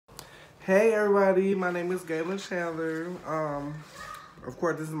Hey everybody, my name is Galen Chandler. Of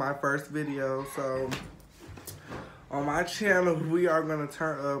course this is my first video, so on my channel we are gonna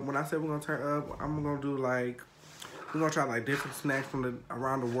turn up. When I say we're gonna turn up, I'm gonna do like we're gonna try like different snacks from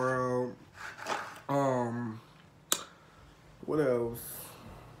around the world. What else?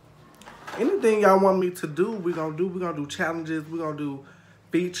 Anything y'all want me to do, we're gonna do. We're gonna do challenges, we're gonna do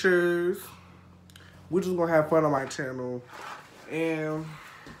features. We're just gonna have fun on my channel. And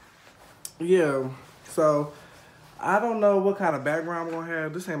yeah, so I don't know what kind of background I'm gonna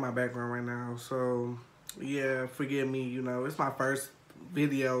have. This ain't my background right now, so yeah, forgive me. You know, it's my first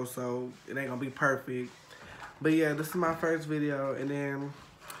video, so it ain't gonna be perfect. But yeah, this is my first video, and then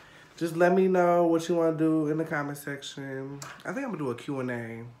just let me know what you want to do in the comment section. I think I'm gonna do a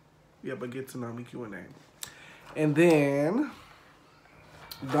Q&A. Yeah, but get to know me Q&A. And then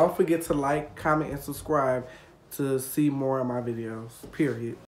don't forget to like, comment, and subscribe to see more of my videos. Period.